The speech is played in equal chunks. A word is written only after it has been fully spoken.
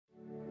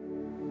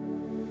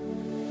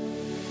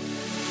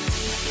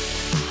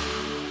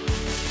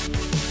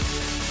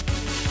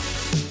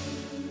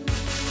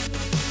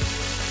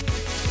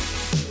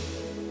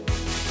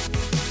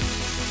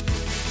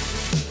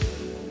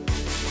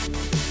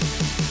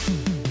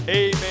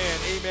Amen,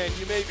 amen.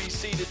 You may be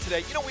seated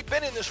today. You know, we've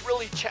been in this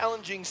really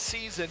challenging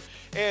season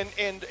and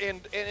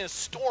in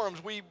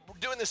storms. We're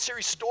doing this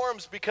series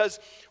Storms because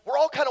we're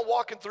all kind of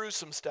walking through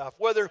some stuff.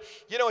 Whether,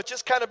 it's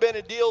just kind of been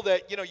a deal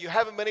that, you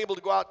haven't been able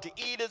to go out to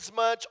eat as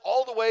much,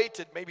 all the way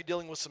to maybe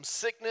dealing with some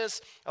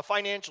sickness, a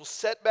financial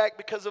setback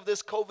because of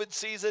this COVID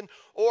season,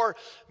 or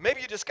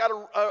maybe you just got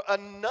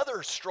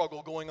another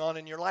struggle going on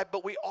in your life.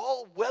 But we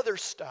all weather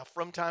stuff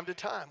from time to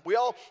time. We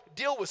all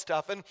deal with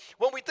stuff. And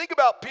when we think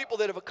about people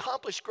that have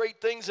accomplished great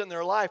things in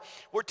their life,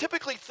 we're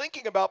typically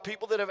thinking about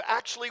people that have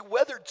actually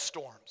weathered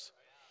storms.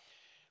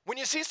 When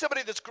you see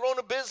somebody that's grown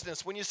a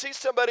business, when you see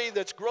somebody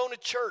that's grown a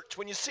church,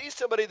 when you see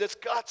somebody that's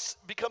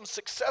become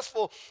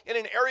successful in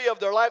an area of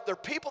their life, they're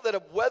people that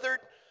have weathered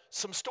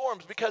some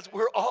storms, because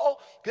we're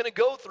all going to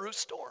go through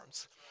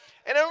storms.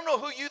 And I don't know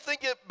who you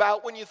think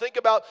about when you think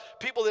about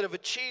people that have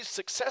achieved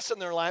success in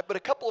their life, but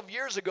a couple of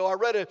years ago I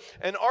read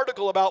an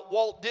article about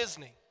Walt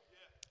Disney.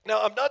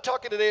 Now, I'm not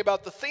talking today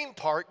about the theme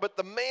park, but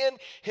the man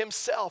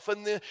himself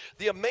and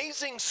the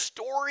amazing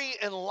story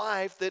and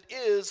life that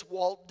is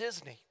Walt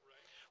Disney.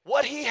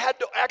 What he had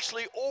to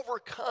actually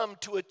overcome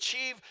to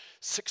achieve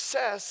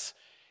success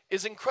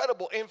is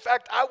incredible. In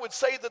fact, I would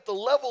say that the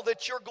level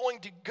that you're going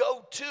to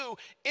go to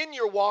in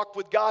your walk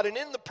with God and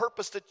in the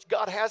purpose that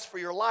God has for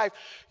your life,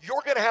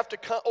 you're going to have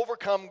to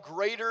overcome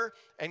greater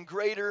and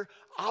greater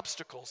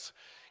obstacles.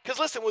 Because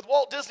listen, with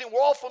Walt Disney,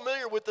 we're all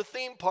familiar with the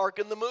theme park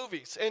and the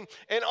movies. And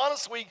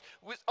honestly,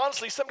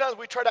 sometimes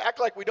we try to act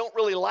like we don't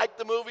really like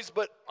the movies,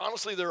 but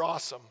honestly, they're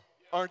awesome,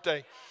 aren't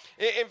they?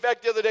 In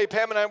fact, the other day,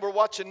 Pam and I were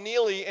watching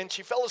Neely, and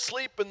she fell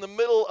asleep in the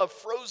middle of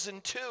Frozen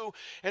 2.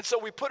 And so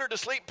we put her to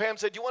sleep. Pam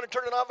said, "Do you want to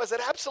turn it off?" I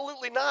said,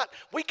 "Absolutely not.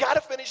 We got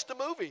to finish the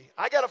movie.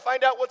 I got to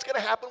find out what's going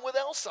to happen with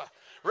Elsa,"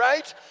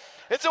 right?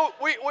 And so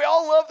we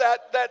all love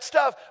that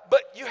stuff.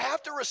 But you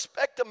have to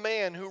respect a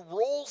man who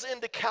rolls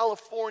into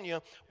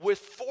California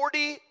with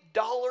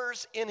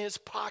 $40 in his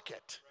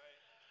pocket.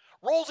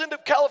 Rolls into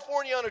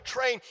California on a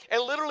train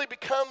and literally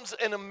becomes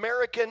an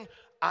American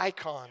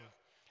icon.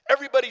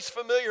 Everybody's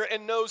familiar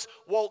and knows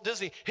Walt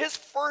Disney. His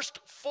first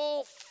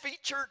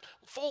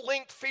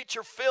full-length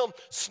feature film,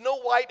 Snow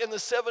White and the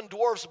Seven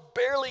Dwarfs,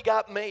 barely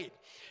got made.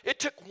 It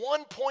took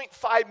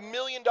 $1.5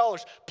 million.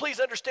 Please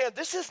understand,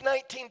 this is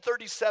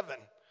 1937,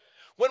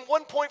 when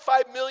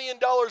 $1.5 million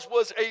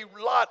was a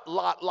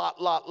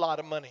lot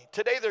of money.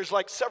 Today, there's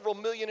like several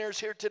millionaires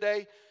here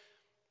today.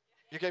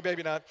 Okay,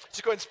 maybe not.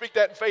 Just go ahead and speak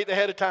that in faith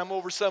ahead of time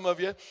over some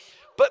of you.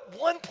 But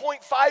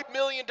 $1.5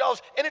 million,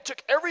 and it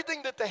took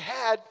everything that they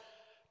had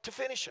to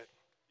finish it.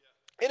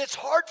 And it's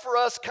hard for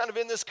us kind of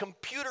in this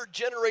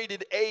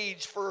computer-generated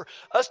age for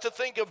us to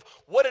think of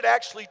what it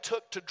actually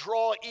took to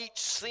draw each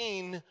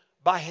scene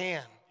by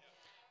hand.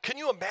 Can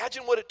you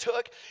imagine what it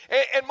took?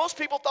 And most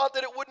people thought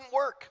that it wouldn't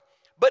work.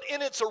 But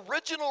in its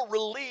original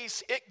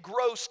release, it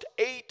grossed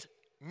 $8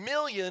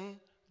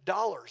 million.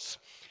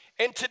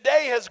 And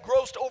today has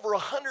grossed over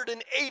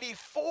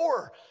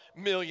 $184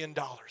 million.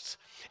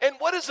 And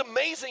what is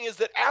amazing is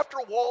that after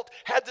Walt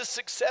had this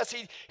success,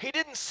 he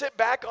didn't sit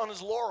back on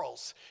his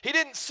laurels. He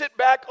didn't sit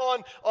back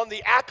on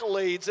the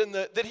accolades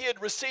that he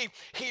had received.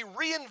 He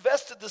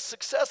reinvested the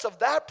success of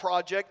that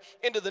project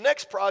into the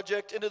next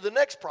project, into the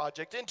next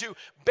project, into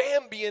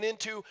Bambi and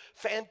into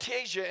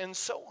Fantasia and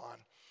so on.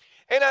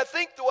 And I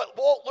think that what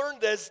Walt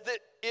learned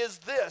is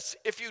this: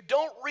 if you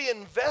don't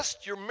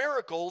reinvest your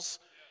miracles,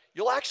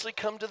 you'll actually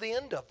come to the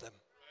end of them.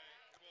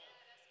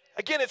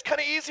 Again, it's kind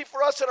of easy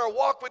for us in our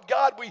walk with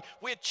God.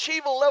 We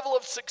achieve a level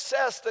of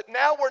success that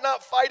now we're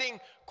not fighting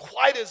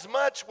quite as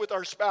much with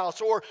our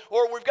spouse, or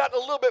we've gotten a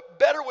little bit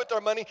better with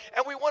our money,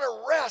 and we want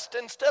to rest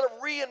instead of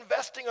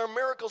reinvesting our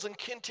miracles and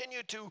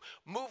continue to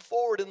move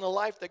forward in the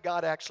life that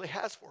God actually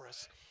has for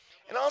us.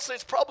 And honestly,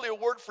 it's probably a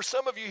word for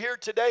some of you here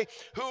today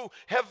who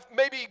have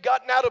maybe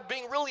gotten out of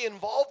being really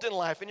involved in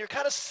life, and you're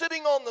kind of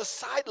sitting on the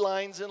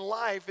sidelines in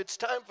life. It's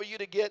time for you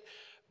to get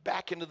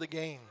back into the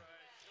game.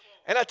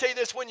 And I tell you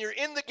this, when you're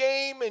in the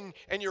game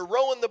and you're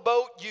rowing the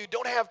boat, you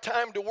don't have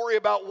time to worry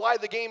about why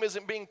the game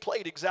isn't being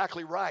played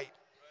exactly right.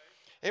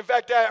 In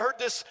fact, I heard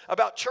this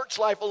about church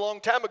life a long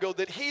time ago,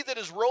 that he that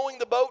is rowing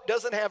the boat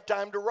doesn't have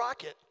time to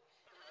rock it.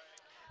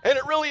 And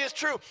it really is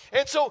true.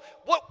 And so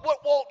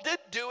what Walt did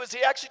do is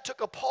he actually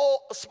took a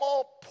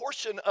small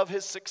portion of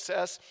his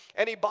success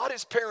and he bought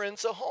his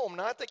parents a home.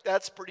 Now, I think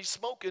that's a pretty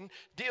smoking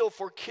deal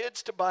for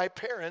kids to buy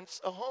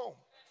parents a home.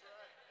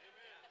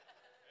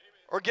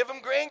 Or give them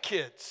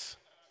grandkids.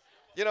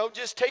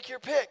 Just take your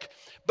pick.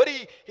 But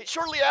he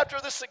shortly after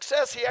this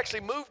success, he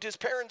actually moved his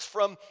parents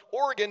from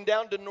Oregon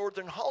down to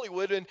northern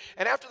Hollywood. And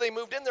after they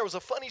moved in, there was a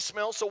funny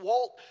smell, so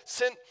Walt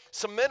sent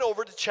some men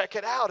over to check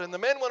it out. And the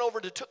men went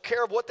over to took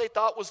care of what they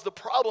thought was the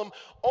problem,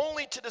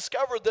 only to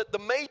discover that the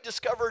maid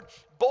discovered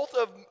both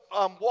of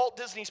Walt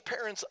Disney's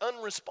parents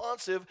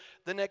unresponsive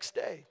the next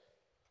day.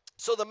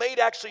 So the maid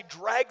actually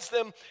drags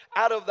them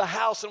out of the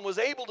house and was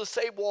able to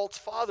save Walt's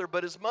father,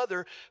 but his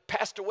mother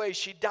passed away.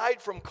 She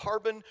died from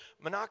carbon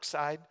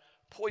monoxide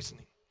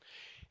poisoning.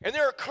 And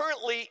there are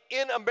currently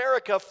in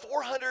America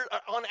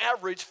on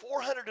average,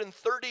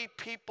 430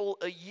 people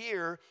a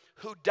year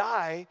who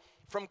die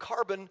from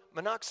carbon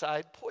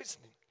monoxide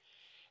poisoning.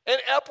 And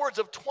upwards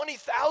of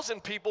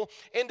 20,000 people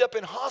end up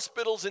in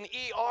hospitals and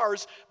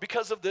ERs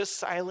because of this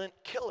silent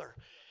killer.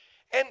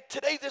 And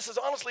today this is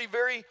honestly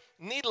very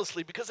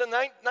needlessly, because in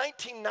the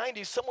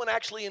 1990s, someone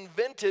actually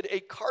invented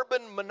a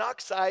carbon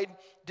monoxide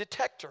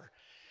detector.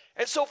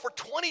 And so for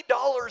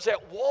 $20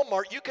 at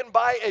Walmart, you can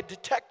buy a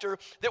detector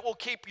that will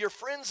keep your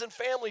friends and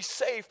family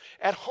safe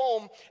at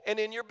home and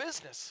in your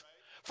business.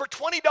 For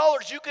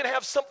 $20, you can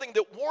have something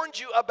that warns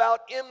you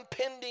about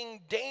impending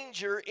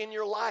danger in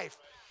your life.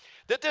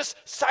 That this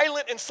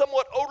silent and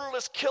somewhat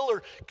odorless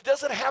killer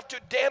doesn't have to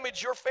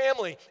damage your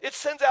family. It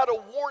sends out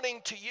a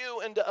warning to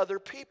you and to other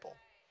people.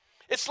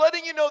 It's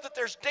letting you know that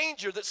there's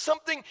danger, that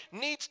something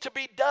needs to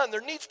be done.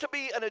 There needs to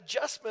be an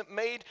adjustment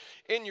made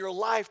in your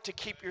life to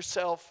keep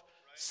yourself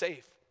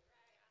safe.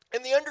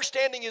 And the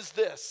understanding is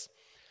this: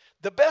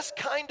 the best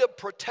kind of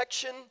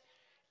protection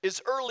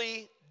is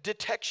early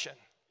detection.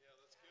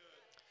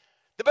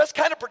 The best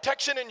kind of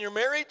protection in your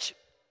marriage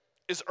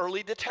is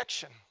early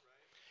detection.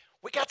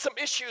 We got some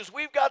issues,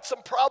 we've got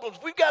some problems,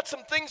 we've got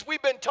some things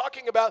we've been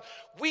talking about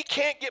we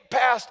can't get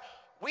past.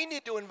 We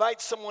need to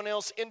invite someone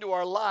else into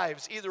our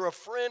lives, either a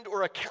friend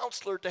or a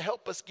counselor, to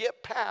help us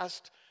get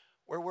past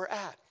where we're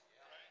at.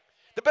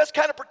 The best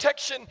kind of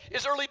protection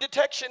is early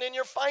detection in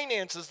your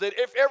finances, that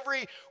if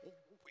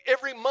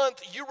every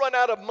month you run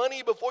out of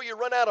money before you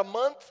run out of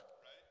month,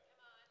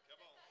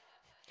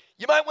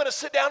 you might want to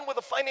sit down with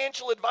a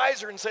financial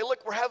advisor and say,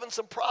 look, we're having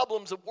some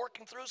problems of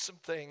working through some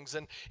things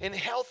and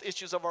health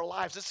issues of our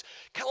lives. It's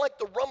kind of like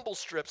the rumble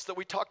strips that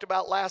we talked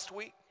about last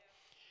week.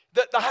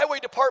 The highway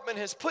department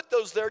has put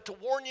those there to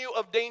warn you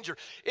of danger.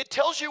 It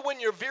tells you when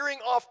you're veering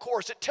off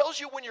course. It tells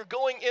you when you're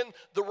going in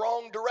the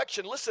wrong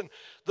direction. Listen,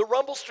 the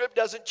rumble strip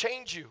doesn't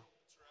change you.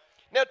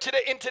 Now,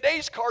 in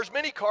today's cars,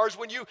 many cars,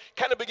 when you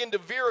kind of begin to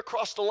veer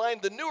across the line,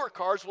 the newer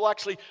cars will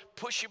actually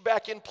push you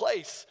back in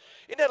place.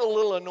 Isn't that a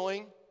little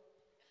annoying?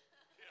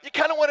 You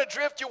kind of want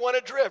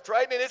to drift,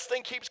 right? And this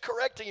thing keeps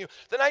correcting you.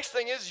 The nice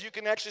thing is you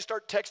can actually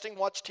start texting,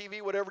 watch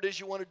TV, whatever it is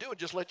you want to do, and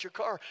just let your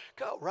car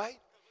go, right?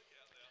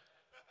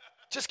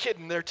 Just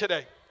kidding there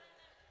today.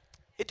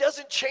 It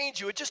doesn't change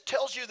you. It just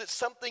tells you that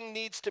something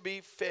needs to be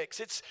fixed.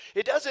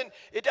 It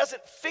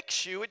doesn't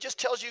fix you. It just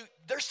tells you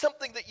there's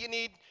something that you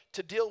need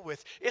to deal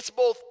with. It's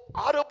both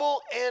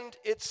audible and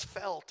it's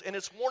felt. And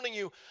it's warning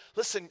you,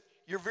 listen,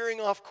 you're veering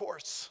off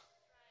course.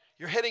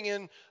 You're heading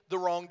in the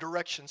wrong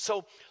direction.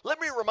 So let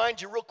me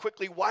remind you real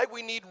quickly why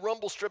we need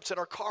rumble strips in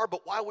our car,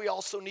 but why we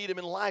also need them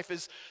in life.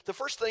 Is the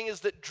first thing is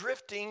that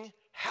drifting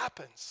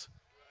happens.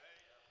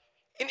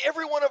 In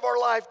every one of our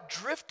life,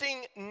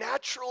 drifting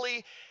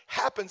naturally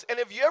happens. And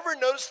have you ever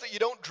noticed that you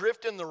don't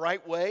drift in the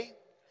right way?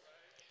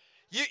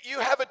 You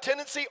have a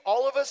tendency,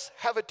 all of us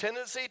have a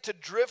tendency to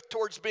drift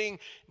towards being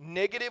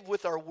negative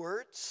with our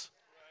words.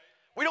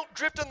 We don't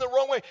drift in the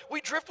wrong way.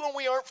 We drift when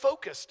we aren't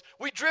focused.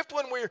 We drift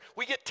when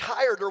we get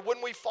tired or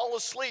when we fall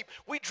asleep.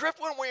 We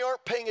drift when we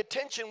aren't paying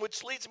attention,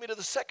 which leads me to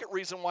the second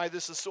reason why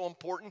this is so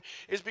important,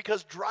 is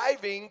because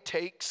driving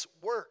takes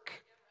work.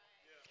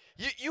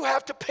 You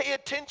have to pay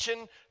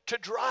attention to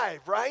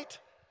drive, right?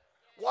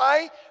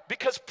 Why?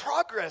 Because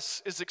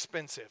progress is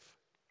expensive.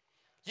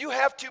 You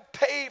have to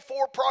pay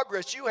for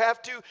progress. You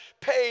have to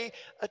pay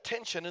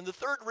attention. And the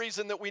third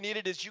reason that we need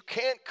it is you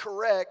can't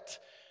correct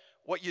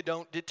what you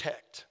don't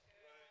detect.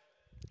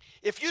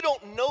 If you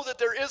don't know that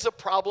there is a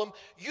problem,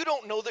 you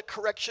don't know that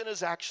correction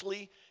is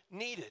actually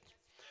needed.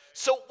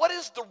 So what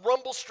is the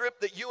rumble strip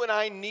that you and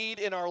I need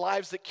in our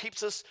lives that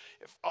keeps us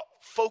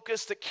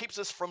focused, that keeps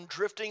us from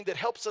drifting, that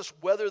helps us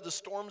weather the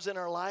storms in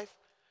our life?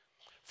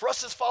 For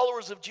us as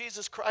followers of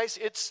Jesus Christ,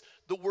 it's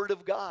the Word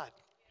of God.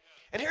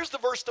 And here's the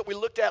verse that we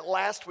looked at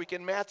last week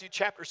in Matthew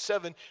chapter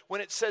 7 when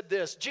it said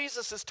this.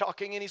 Jesus is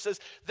talking and he says,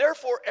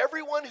 therefore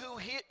everyone who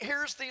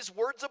hears these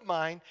words of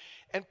mine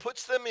and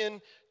puts them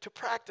into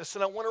practice.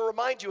 And I want to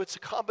remind you, it's a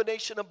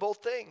combination of both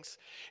things.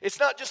 It's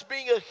not just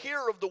being a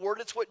hearer of the word.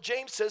 It's what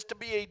James says, to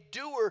be a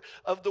doer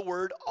of the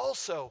word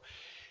also.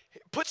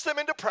 Puts them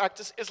into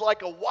practice is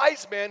like a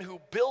wise man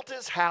who built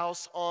his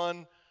house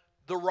on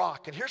the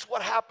rock. And here's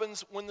what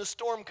happens when the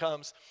storm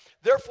comes.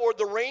 Therefore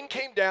the rain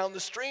came down, the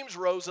streams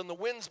rose, and the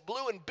winds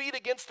blew and beat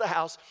against the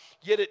house,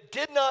 yet it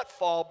did not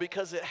fall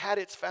because it had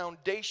its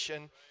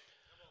foundation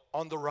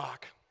on the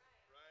rock.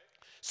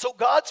 So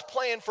God's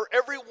plan for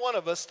every one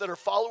of us that are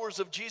followers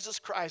of Jesus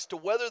Christ to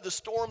weather the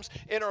storms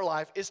in our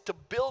life is to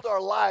build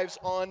our lives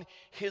on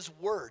His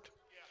Word.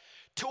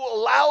 To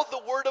allow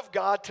the Word of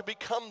God to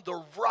become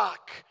the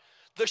rock,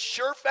 the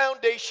sure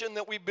foundation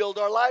that we build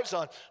our lives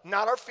on.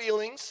 Not our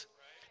feelings,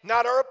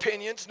 not our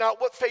opinions, not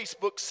what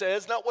Facebook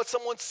says, not what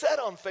someone said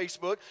on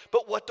Facebook,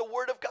 but what the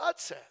Word of God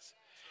says.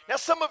 Now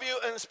some of you,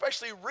 and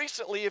especially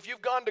recently, if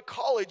you've gone to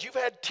college, you've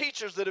had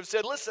teachers that have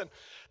said, listen,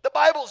 the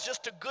Bible's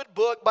just a good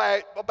book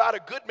about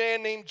a good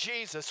man named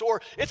Jesus,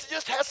 or it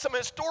just has some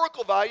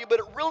historical value, but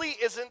it really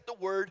isn't the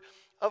Word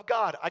of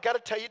God. I got to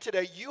tell you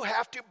today, you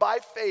have to, by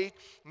faith,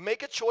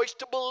 make a choice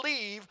to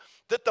believe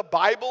that the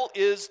Bible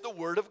is the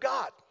Word of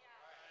God.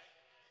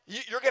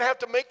 You're going to have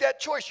to make that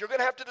choice. You're going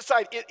to have to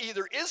decide it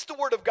either is the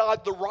Word of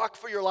God the rock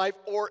for your life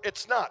or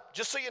it's not.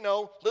 Just so you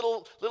know,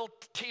 little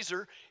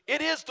teaser,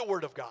 it is the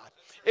Word of God.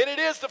 And it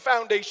is the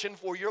foundation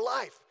for your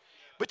life.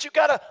 But you've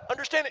got to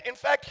understand it. In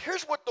fact,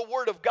 here's what the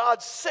Word of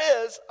God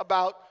says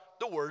about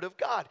the Word of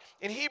God.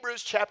 In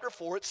Hebrews chapter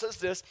 4, it says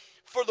this,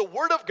 "For the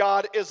Word of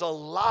God is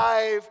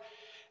alive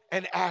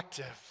and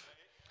active."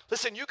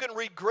 Listen, you can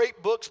read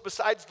great books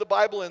besides the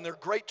Bible, and they're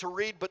great to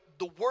read, but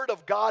the Word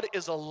of God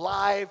is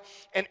alive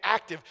and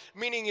active,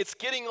 meaning it's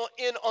getting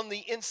in on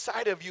the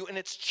inside of you, and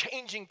it's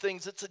changing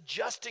things. It's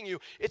adjusting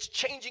you. It's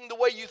changing the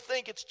way you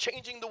think. It's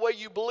changing the way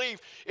you believe.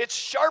 It's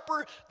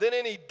sharper than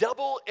any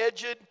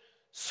double-edged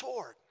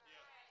sword.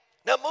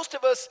 Now, most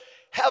of us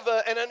have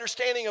an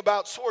understanding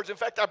about swords. In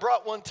fact, I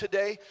brought one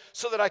today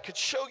so that I could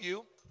show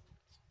you,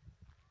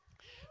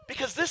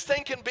 because this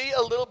thing can be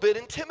a little bit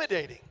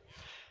intimidating.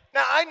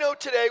 Now, I know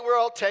today we're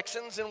all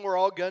Texans and we're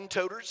all gun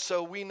toters,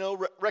 so we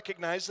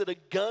recognize that a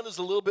gun is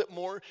a little bit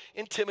more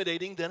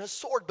intimidating than a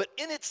sword. But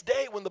in its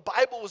day, when the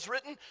Bible was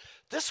written,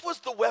 this was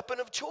the weapon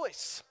of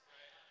choice.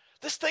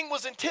 This thing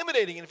was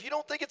intimidating, and if you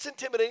don't think it's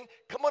intimidating,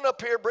 come on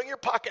up here, bring your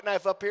pocket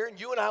knife up here, and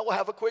you and I will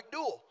have a quick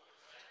duel,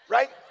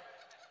 right?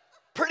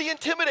 Pretty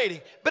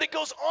intimidating. But it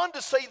goes on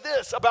to say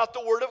this about the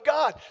Word of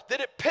God,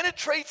 that it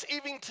penetrates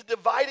even to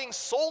dividing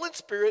soul and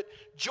spirit,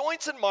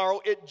 joints and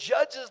marrow. It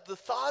judges the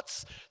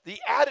thoughts,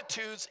 the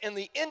attitudes, and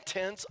the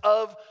intents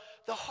of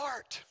the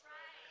heart.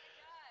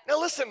 Now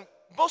listen,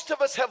 most of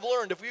us have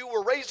learned, if you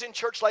were raised in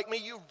church like me,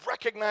 you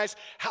recognize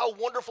how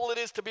wonderful it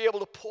is to be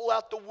able to pull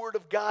out the Word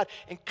of God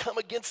and come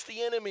against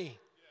the enemy.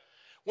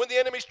 When the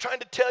enemy's trying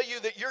to tell you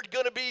that you're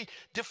going to be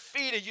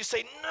defeated, you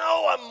say,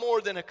 "No, I'm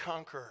more than a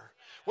conqueror."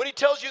 When he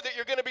tells you that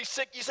you're going to be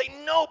sick, you say,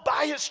 "No,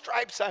 by his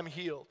stripes I'm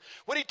healed."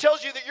 When he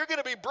tells you that you're going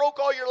to be broke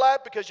all your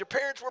life because your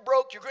parents were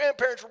broke, your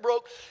grandparents were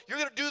broke, you're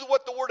going to do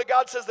what the Word of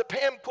God says that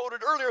Pam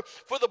quoted earlier,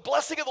 "For the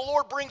blessing of the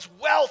Lord brings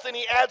wealth and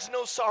he adds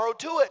no sorrow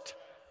to it."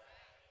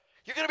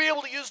 You're going to be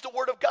able to use the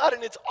Word of God,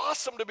 and it's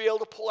awesome to be able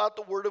to pull out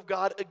the Word of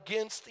God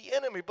against the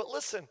enemy. But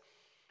listen,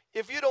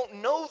 if you don't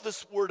know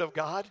this Word of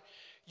God,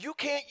 you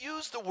can't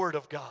use the Word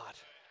of God.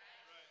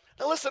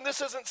 Now listen,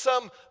 this isn't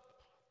some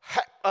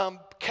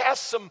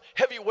cast some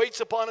heavy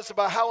weights upon us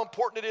about how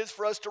important it is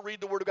for us to read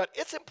the Word of God.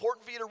 It's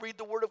important for you to read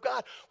the Word of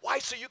God. Why?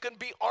 So you can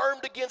be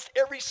armed against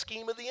every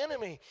scheme of the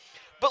enemy.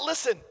 But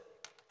listen,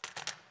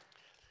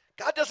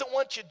 God doesn't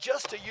want you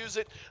just to use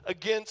it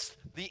against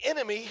the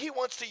enemy. He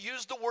wants to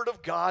use the Word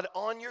of God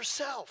on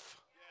yourself.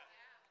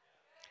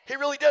 He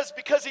really does,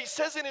 because he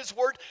says in his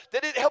word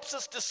that it helps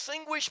us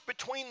distinguish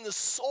between the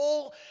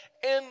soul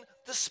and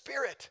the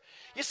spirit.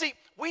 You see,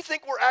 we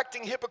think we're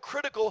acting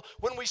hypocritical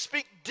when we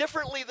speak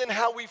differently than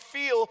how we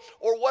feel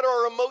or what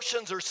our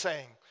emotions are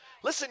saying.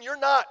 Listen, you're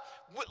not.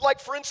 Like,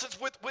 for instance,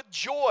 with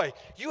joy,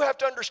 you have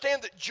to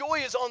understand that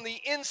joy is on the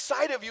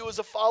inside of you as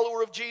a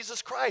follower of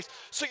Jesus Christ.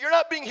 So you're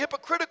not being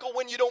hypocritical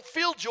when you don't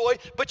feel joy,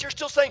 but you're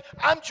still saying,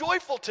 "I'm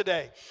joyful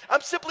today."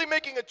 I'm simply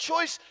making a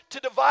choice to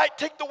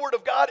take the Word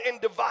of God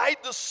and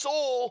divide the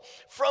soul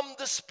from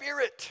the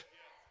spirit.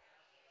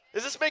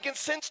 Is this making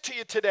sense to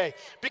you today?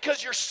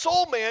 Because your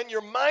soul, man,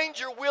 your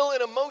mind, your will,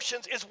 and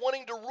emotions is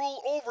wanting to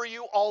rule over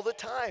you all the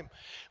time.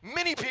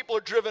 Many people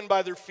are driven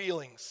by their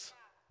feelings.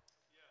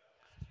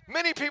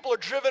 Many people are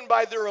driven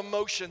by their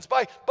emotions,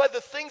 by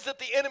the things that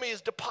the enemy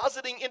is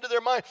depositing into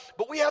their mind.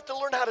 But we have to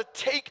learn how to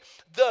take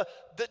the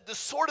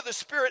sword of the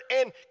Spirit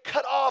and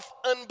cut off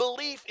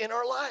unbelief in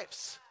our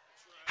lives.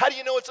 How do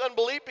you know it's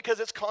unbelief?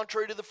 Because it's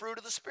contrary to the fruit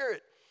of the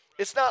Spirit.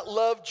 It's not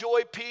love,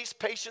 joy, peace,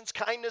 patience,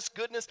 kindness,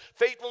 goodness,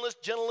 faithfulness,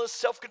 gentleness,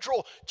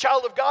 self-control.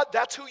 Child of God,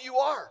 that's who you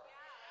are.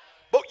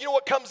 But you know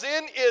what comes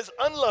in is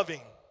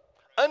unloving,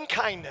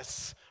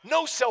 unkindness,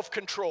 no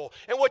self-control.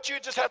 And what you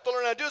just have to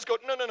learn how to do is go,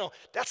 no,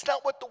 that's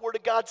not what the Word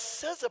of God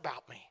says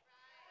about me.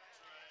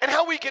 And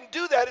how we can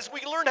do that is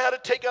we learn how to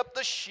take up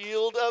the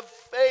shield of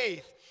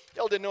faith.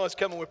 Y'all didn't know I was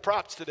coming with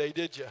props today,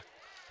 did you?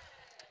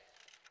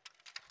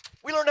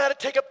 We learn how to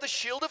take up the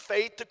shield of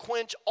faith to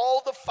quench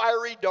all the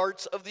fiery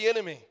darts of the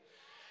enemy.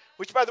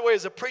 Which, by the way,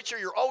 as a preacher,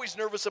 you're always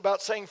nervous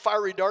about saying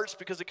fiery darts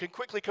because it can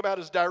quickly come out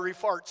as diary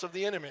farts of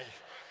the enemy.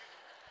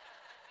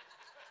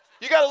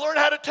 You got to learn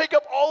how to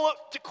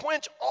to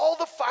quench all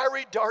the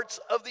fiery darts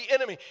of the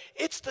enemy.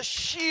 It's the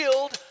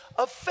shield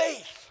of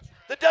faith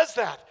that does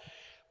that.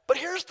 But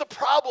here's the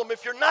problem.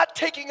 If you're not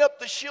taking up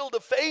the shield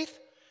of faith,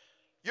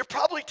 you're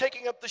probably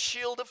taking up the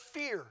shield of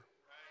fear.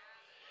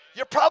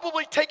 You're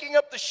probably taking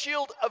up the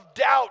shield of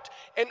doubt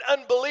and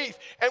unbelief.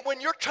 And when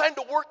you're trying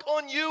to work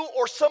on you,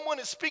 or someone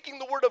is speaking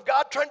the Word of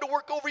God trying to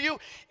work over you,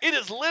 it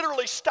is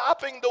literally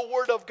stopping the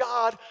Word of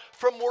God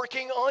from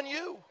working on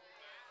you.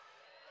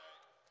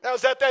 Now,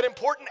 is that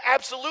important?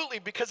 Absolutely,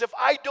 because if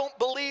I don't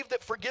believe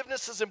that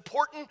forgiveness is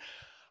important,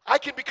 I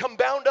can become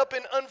bound up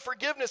in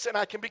unforgiveness and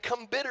I can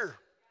become bitter.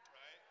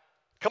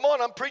 Come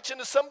on, I'm preaching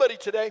to somebody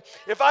today.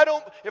 If I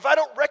don't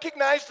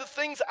recognize the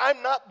things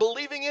I'm not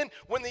believing in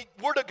when the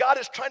Word of God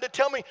is trying to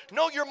tell me,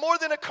 no, you're more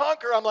than a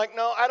conqueror, I'm like,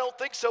 no, I don't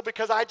think so,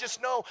 because I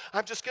just know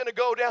I'm just going to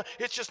go down.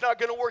 It's just not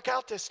going to work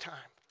out this time.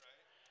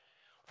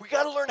 We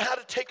got to learn how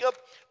to take up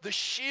the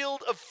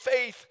shield of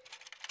faith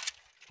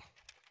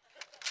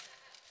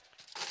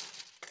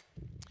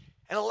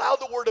and allow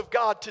the Word of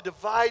God to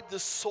divide the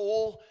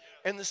soul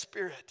and the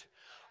spirit.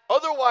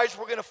 Otherwise,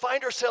 we're going to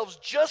find ourselves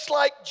just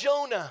like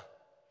Jonah,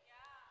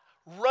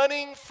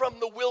 running from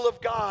the will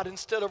of God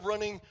instead of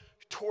running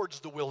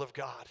towards the will of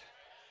God.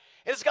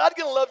 And is God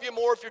going to love you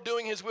more if you're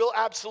doing His will?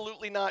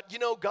 Absolutely not. You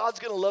know, God's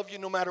going to love you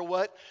no matter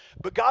what.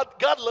 But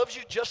God loves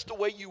you just the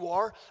way you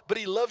are, but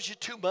He loves you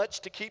too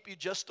much to keep you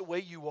just the way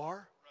you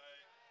are.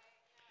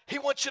 He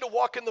wants you to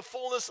walk in the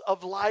fullness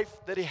of life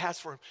that He has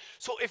for Him.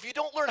 So if you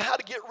don't learn how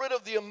to get rid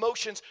of the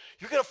emotions,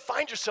 you're going to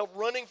find yourself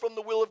running from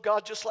the will of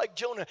God just like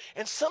Jonah.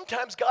 And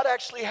sometimes God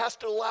actually has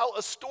to allow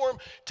a storm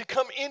to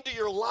come into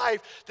your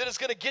life that is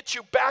going to get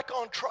you back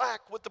on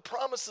track with the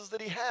promises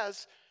that He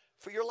has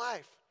for your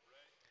life.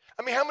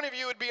 I mean, how many of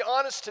you would be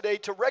honest today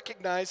to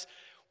recognize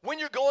when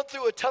you're going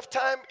through a tough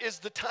time is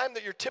the time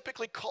that you're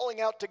typically calling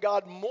out to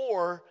God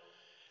more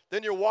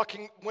than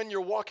when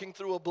you're walking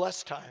through a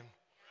blessed time?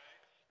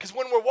 Because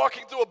when we're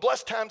walking through a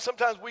blessed time,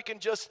 sometimes we can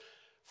just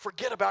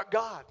forget about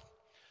God.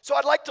 So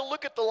I'd like to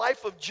look at the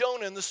life of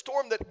Jonah and the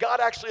storm that God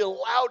actually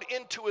allowed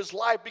into his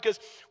life, because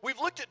we've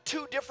looked at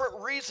two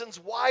different reasons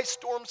why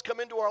storms come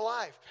into our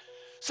life.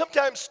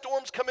 Sometimes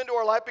storms come into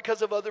our life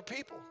because of other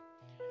people.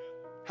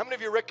 How many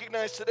of you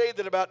recognize today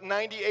that about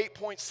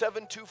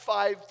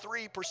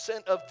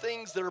 98.7253% of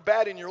things that are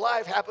bad in your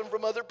life happen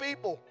from other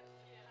people?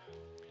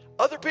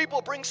 Other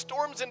people bring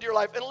storms into your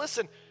life. And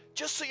listen,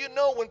 just so you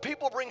know, when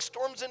people bring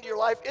storms into your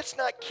life, it's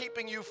not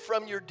keeping you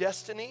from your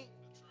destiny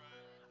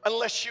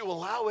unless you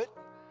allow it.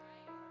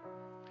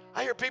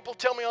 I hear people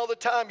tell me all the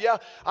time, yeah,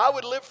 I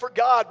would live for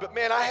God, but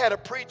man, I had a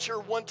preacher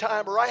one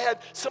time, or I had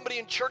somebody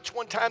in church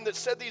one time that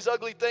said these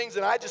ugly things,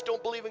 and I just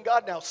don't believe in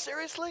God now.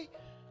 Seriously?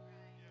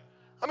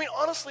 I mean,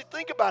 honestly,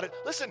 think about it.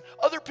 Listen,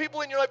 other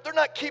people in your life, they're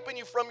not keeping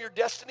you from your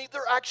destiny.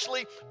 They're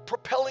actually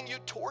propelling you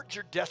towards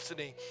your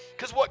destiny.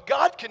 Because what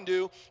God can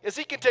do is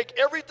He can take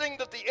everything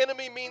that the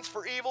enemy means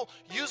for evil,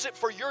 use it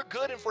for your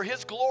good and for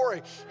His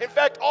glory. In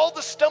fact, all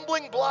the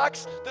stumbling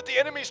blocks that the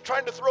enemy is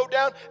trying to throw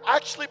down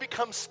actually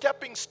become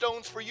stepping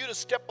stones for you to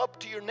step up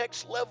to your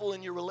next level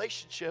in your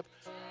relationship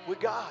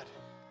with God.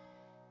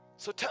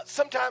 So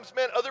sometimes,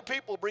 man, other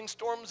people bring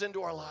storms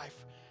into our life.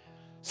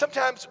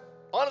 Sometimes,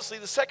 honestly,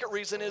 the second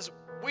reason is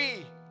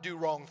we do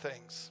wrong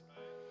things.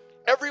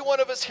 Every one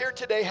of us here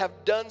today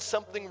have done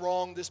something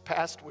wrong this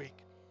past week.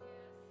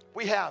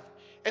 We have.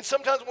 And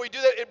sometimes when we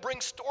do that, it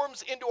brings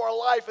storms into our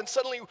life, and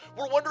suddenly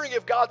we're wondering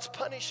if God's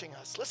punishing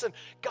us. Listen,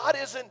 God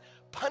isn't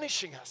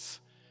punishing us.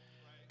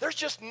 There's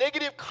just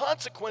negative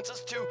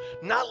consequences to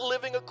not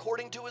living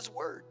according to His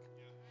Word.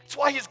 That's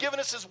why He's given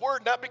us His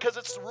Word, not because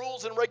it's the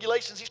rules and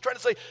regulations. He's trying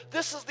to say,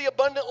 this is the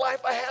abundant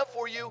life I have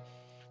for you.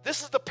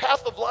 This is the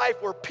path of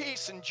life where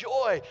peace and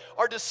joy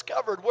are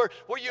discovered, where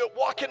you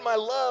walk in my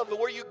love and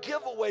where you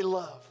give away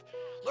love.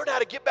 Learn how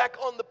to get back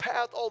on the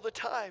path all the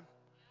time.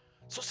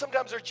 So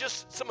sometimes there's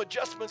just some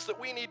adjustments that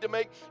we need to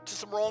make to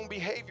some wrong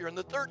behavior. And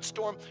the third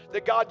storm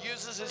that God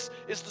uses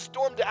is the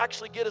storm to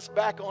actually get us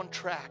back on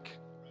track.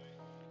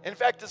 In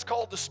fact, it's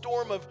called the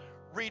storm of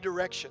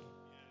redirection.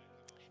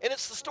 And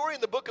it's the story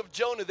in the book of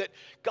Jonah that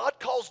God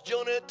calls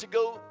Jonah to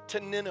go to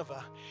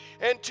Nineveh.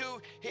 And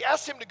He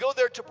asks him to go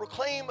there to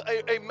proclaim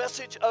a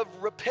message of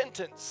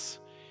repentance.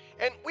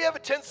 And we have a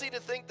tendency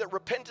to think that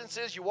repentance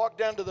is you walk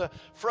down to the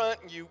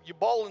front and you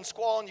bawl and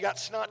squall and you got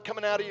snot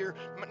coming out of your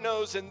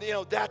nose, and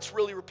that's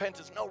really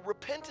repentance. No,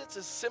 repentance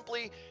is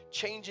simply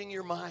changing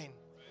your mind.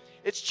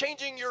 It's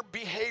changing your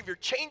behavior,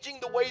 changing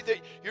the way that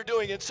you're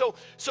doing it. So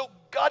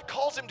God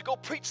calls him to go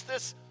preach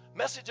this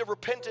message of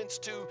repentance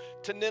to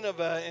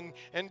Nineveh,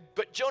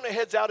 but Jonah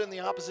heads out in the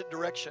opposite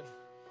direction.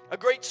 A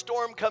great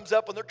storm comes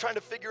up, and they're trying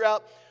to figure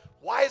out,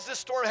 why is this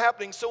storm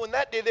happening? So in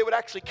that day, they would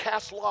actually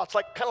cast lots,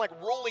 kind of like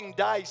rolling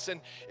dice,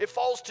 and it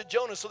falls to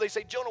Jonah. So they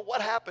say, Jonah, what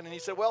happened? And he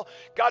said, well,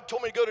 God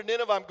told me to go to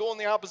Nineveh. I'm going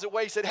the opposite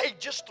way. He said, hey,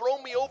 just throw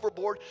me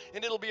overboard,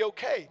 and it'll be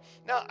okay.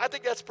 Now, I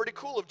think that's pretty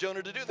cool of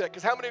Jonah to do that,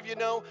 because how many of you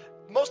know,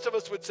 most of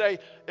us would say,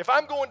 if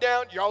I'm going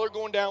down, y'all are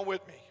going down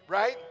with me,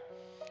 right?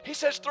 He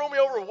says, throw me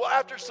over. Well,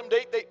 after some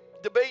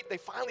debate, they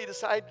finally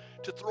decide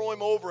to throw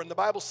him over. And the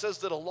Bible says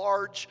that a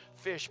large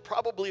fish,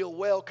 probably a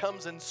whale,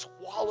 comes and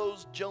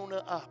swallows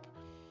Jonah up.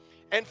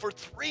 And for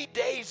 3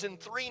 days and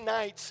 3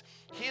 nights,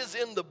 he is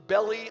in the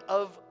belly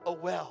of a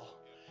well.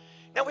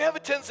 Now, we have a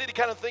tendency to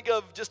kind of think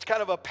of just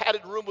kind of a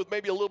padded room with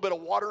maybe a little bit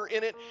of water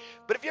in it.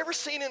 But have you ever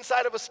seen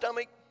inside of a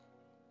stomach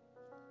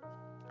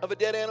of a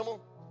dead animal?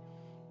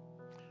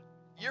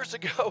 Years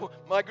ago,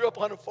 I grew up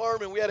on a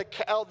farm, and we had a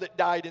cow that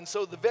died. And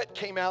so the vet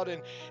came out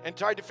and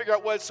tried to figure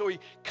out what. So he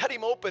cut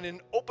him open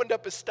and opened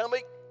up his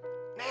stomach.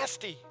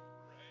 Nasty.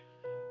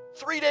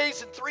 3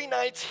 days and 3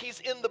 nights, he's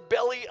in the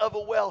belly of a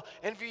well,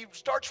 and he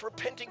starts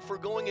repenting for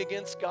going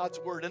against God's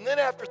word. And then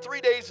after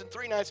 3 days and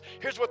 3 nights,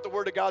 here's what the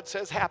word of God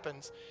says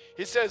happens.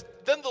 He says,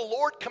 then the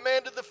Lord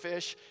commanded the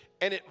fish,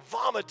 and it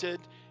vomited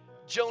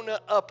Jonah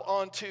up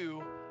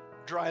onto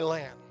dry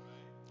land.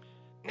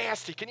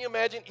 Nasty. Can you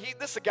imagine?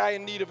 This is a guy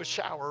in need of a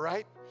shower,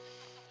 right?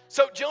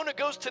 So Jonah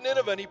goes to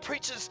Nineveh, and he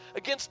preaches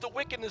against the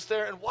wickedness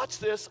there, and watch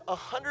this,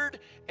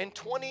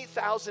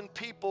 120,000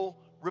 people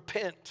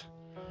repent.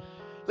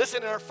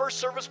 Listen, in our first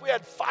service, we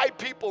had 5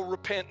 people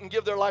repent and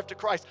give their life to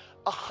Christ.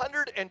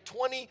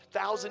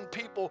 120,000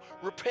 people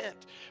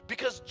repent.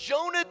 Because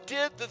Jonah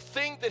did the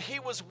thing that he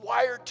was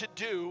wired to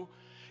do.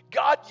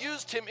 God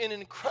used him in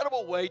an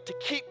incredible way to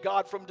keep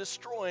God from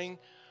destroying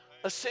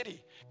a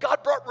city.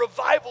 God brought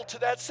revival to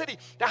that city.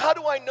 Now, how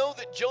do I know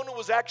that Jonah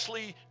was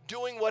actually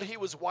doing what he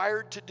was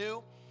wired to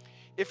do?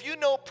 If you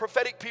know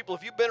prophetic people,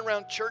 if you've been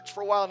around church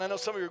for a while, and I know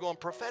some of you are going,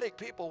 prophetic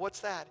people, what's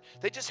that?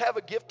 They just have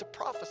a gift to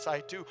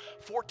prophesy, to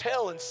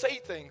foretell and say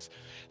things.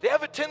 They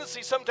have a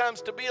tendency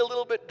sometimes to be a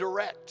little bit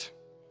direct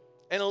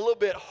and a little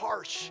bit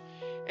harsh.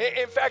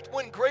 In fact,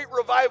 when great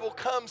revival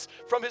comes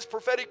from his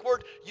prophetic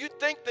word, you'd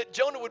think that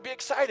Jonah would be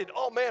excited.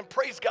 Oh man,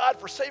 praise God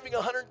for saving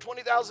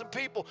 120,000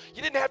 people.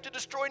 You didn't have to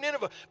destroy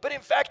Nineveh. But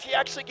in fact, he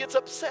actually gets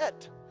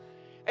upset.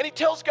 And he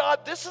tells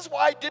God, this is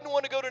why I didn't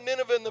want to go to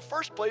Nineveh in the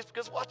first place,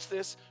 because watch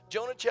this,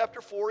 Jonah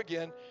chapter 4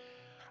 again.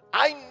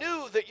 I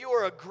knew that you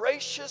are a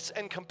gracious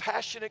and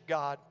compassionate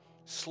God,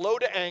 slow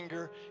to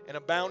anger and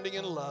abounding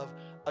in love,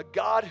 a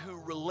God who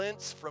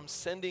relents from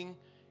sending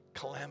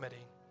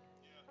calamity.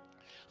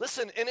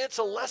 Listen, and it's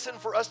a lesson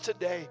for us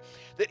today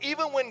that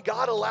even when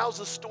God allows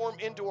a storm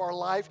into our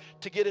life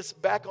to get us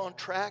back on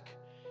track,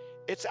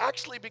 it's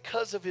actually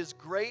because of his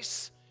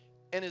grace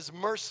and his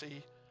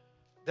mercy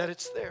that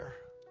it's there.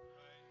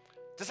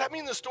 Does that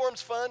mean the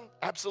storm's fun?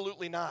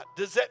 Absolutely not.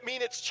 Does that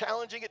mean it's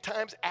challenging at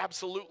times?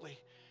 Absolutely.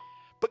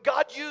 But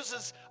God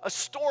uses a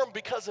storm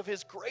because of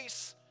his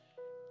grace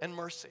and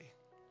mercy.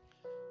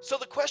 So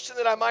the question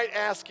that I might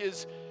ask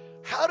is,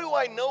 how do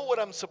I know what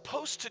I'm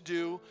supposed to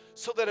do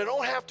so that I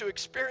don't have to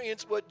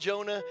experience what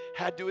Jonah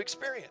had to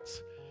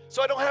experience?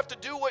 So I don't have to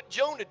do what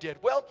Jonah did.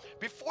 Well,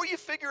 before you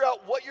figure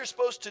out what you're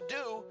supposed to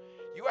do,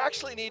 you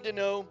actually need to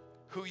know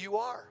who you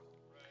are.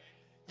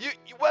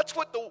 That's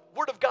what the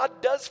Word of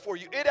God does for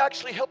you. It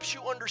actually helps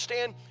you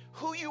understand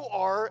who you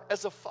are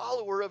as a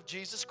follower of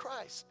Jesus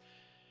Christ.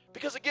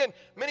 Because again,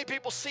 many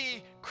people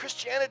see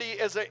Christianity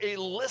as a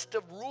list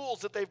of rules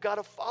that they've got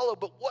to follow,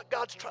 but what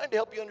God's trying to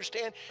help you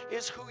understand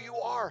is who you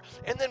are.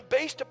 And then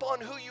based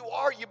upon who you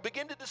are, you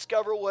begin to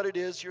discover what it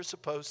is you're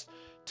supposed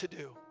to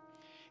do.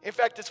 In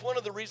fact, it's one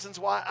of the reasons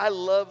why I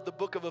love the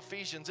book of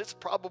Ephesians. It's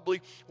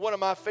probably one of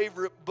my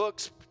favorite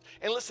books.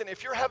 And listen,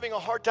 if you're having a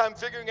hard time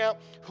figuring out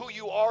who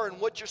you are and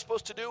what you're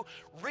supposed to do,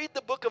 read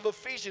the book of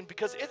Ephesians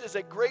because it is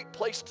a great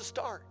place to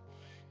start.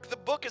 The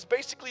book is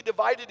basically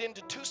divided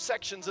into 2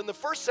 sections, and the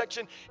first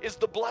section is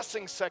the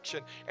blessing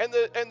section, and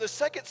the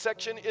second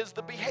section is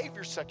the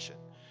behavior section.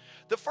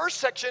 The first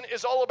section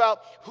is all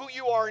about who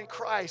you are in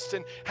Christ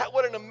and how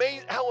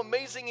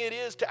amazing it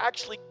is to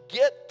actually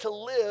get to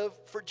live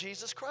for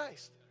Jesus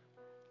Christ.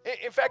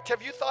 In fact,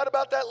 have you thought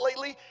about that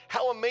lately?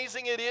 How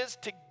amazing it is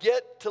to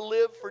get to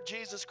live for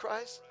Jesus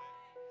Christ?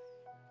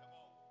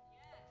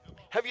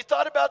 Have you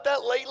thought about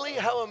that lately?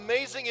 How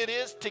amazing it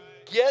is to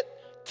get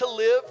to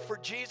live for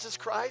Jesus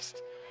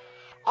Christ?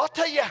 I'll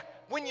tell you,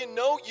 when you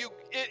know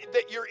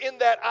that you're in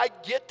that I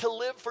get to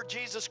live for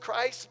Jesus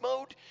Christ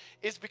mode,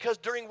 is because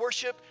during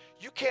worship,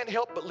 you can't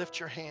help but lift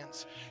your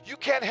hands. You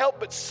can't help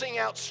but sing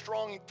out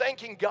strong,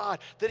 thanking God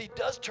that he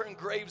does turn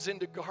graves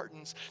into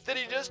gardens, that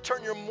he does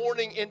turn your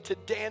mourning into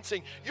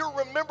dancing. You're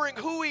remembering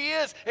who he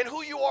is and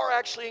who you are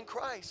actually in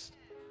Christ.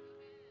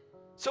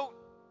 So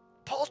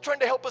Paul's trying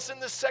to help us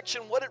in this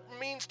section what it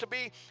means to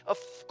be a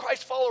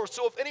Christ follower.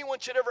 So if anyone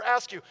should ever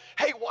ask you,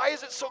 hey, why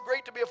is it so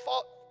great to be a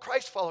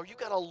Christ follower? You've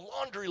got a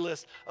laundry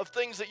list of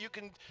things that you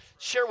can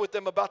share with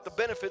them about the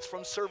benefits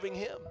from serving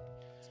him.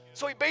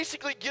 So he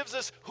basically gives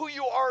us who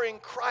you are in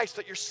Christ,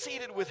 that you're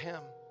seated with him.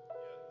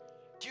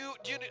 Do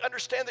you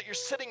understand that you're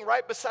sitting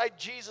right beside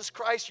Jesus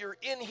Christ? You're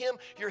in him.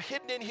 You're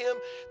hidden in him.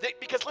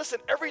 Because listen,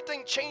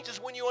 everything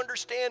changes when you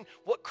understand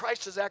what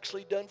Christ has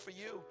actually done for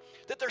you.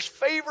 That there's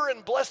favor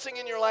and blessing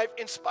in your life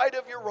in spite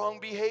of your wrong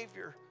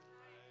behavior.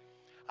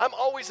 I'm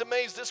always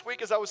amazed this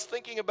week as I was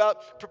thinking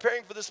about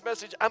preparing for this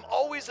message. I'm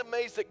always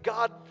amazed that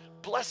God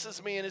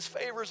blesses me and his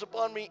favor is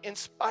upon me in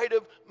spite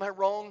of my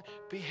wrong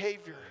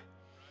behavior.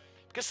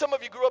 Because some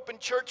of you grew up in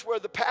church where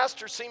the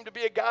pastor seemed to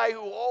be a guy who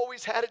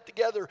always had it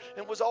together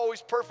and was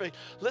always perfect.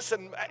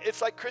 Listen,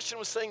 it's like Christian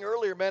was saying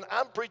earlier, man,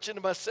 I'm preaching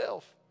to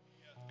myself.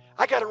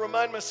 I got to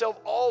remind myself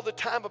all the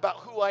time about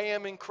who I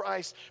am in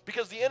Christ,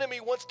 because the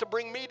enemy wants to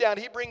bring me down.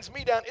 He brings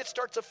me down. It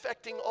starts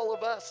affecting all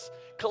of us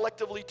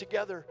collectively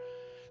together.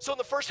 So in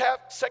the first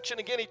half section,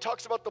 again, he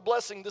talks about the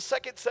blessing. The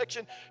second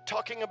section,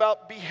 talking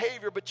about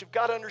behavior. But you've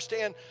got to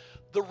understand,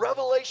 the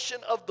revelation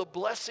of the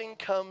blessing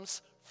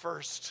comes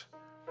first.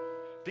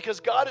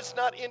 Because God is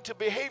not into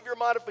behavior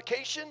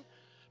modification,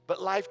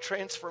 but life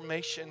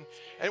transformation.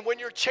 And when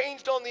you're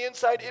changed on the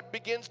inside, it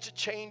begins to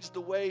change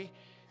the way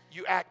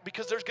you act,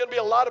 because there's going to be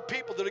a lot of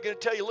people that are going to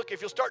tell you, look, if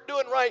you'll start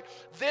doing right,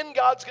 then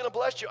God's going to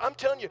bless you. I'm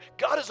telling you,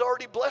 God is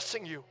already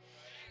blessing you.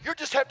 You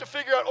just have to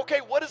figure out,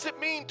 okay, what does it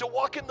mean to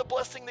walk in the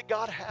blessing that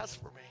God has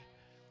for me?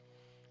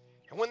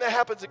 And when that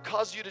happens, it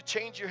causes you to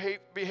change your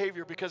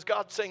behavior, because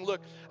God's saying, look,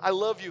 I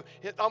love you.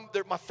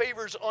 My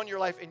favor's on your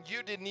life, and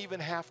you didn't even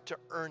have to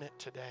earn it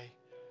today.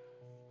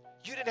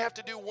 You didn't have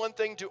to do one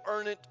thing to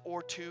earn it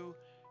or to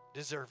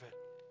deserve it.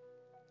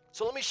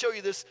 So let me show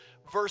you this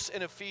verse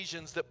in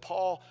Ephesians that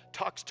Paul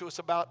talks to us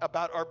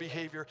about our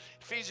behavior.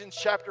 Ephesians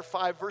chapter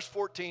 5, verse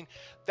 14.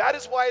 That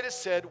is why it is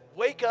said,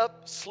 wake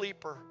up,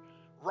 sleeper,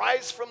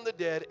 rise from the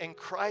dead, and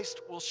Christ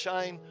will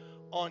shine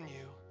on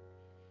you.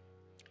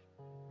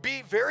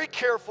 Be very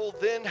careful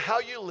then how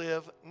you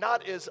live,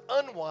 not as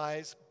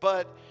unwise,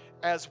 but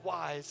as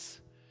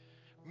wise,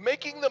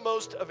 making the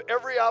most of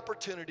every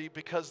opportunity,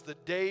 because the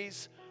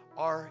days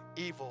are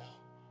evil.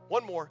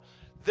 One more.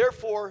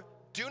 Therefore,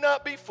 do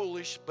not be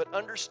foolish, but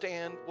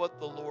understand what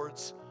the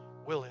Lord's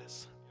will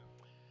is.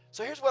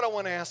 So here's what I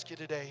want to ask you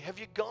today. Have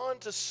you gone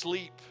to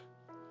sleep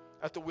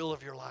at the will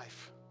of your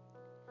life?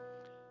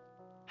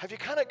 Have you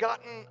kind of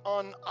gotten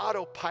on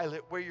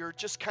autopilot where you're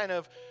just kind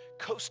of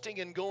coasting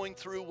and going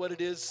through what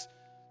it is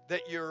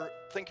that you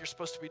think you're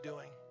supposed to be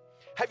doing?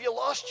 Have you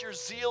lost your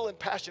zeal and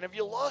passion? Have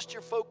you lost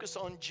your focus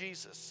on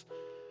Jesus?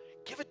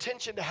 Give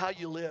attention to how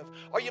you live.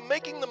 Are you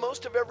making the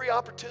most of every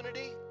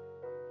opportunity?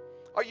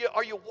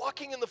 Are you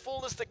walking in the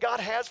fullness that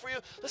God has for you?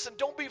 Listen,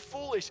 don't be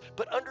foolish,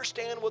 but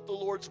understand what the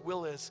Lord's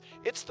will is.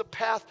 It's the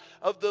path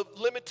of the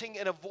limiting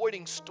and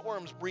avoiding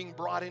storms being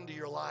brought into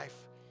your life.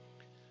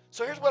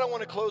 So here's what I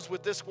want to close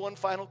with, this one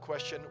final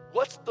question.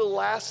 What's the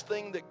last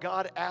thing that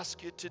God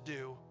asks you to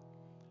do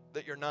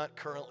that you're not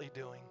currently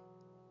doing?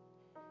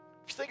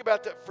 If you think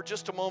about that for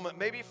just a moment,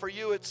 maybe for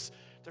you there's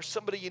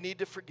somebody you need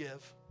to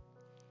forgive.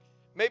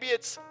 Maybe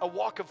it's a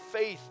walk of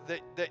faith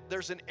that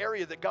there's an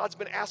area that God's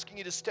been asking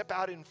you to step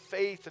out in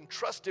faith and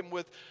trust Him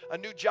with a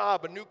new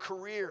job, a new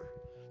career,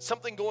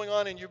 something going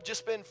on and you've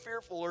just been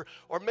fearful.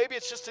 Or maybe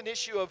it's just an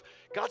issue of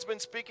God's been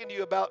speaking to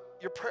you about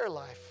your prayer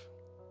life.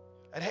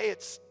 And hey,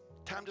 it's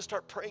time to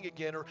start praying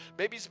again. Or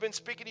maybe He's been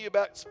speaking to you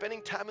about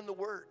spending time in the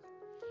Word.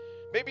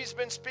 Maybe He's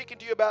been speaking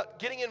to you about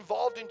getting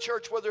involved in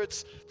church, whether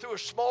it's through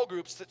small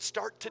groups that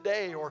start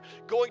today or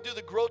going through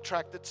the growth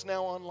track that's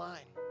now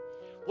online.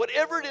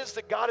 Whatever it is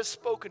that God has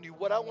spoken to you,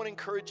 what I want to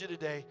encourage you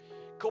today,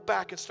 go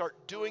back and start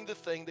doing the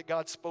thing that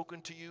God's spoken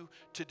to you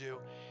to do.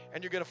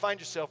 And you're going to find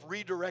yourself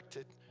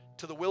redirected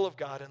to the will of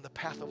God and the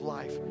path of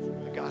life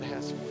that God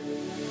has for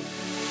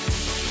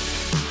you.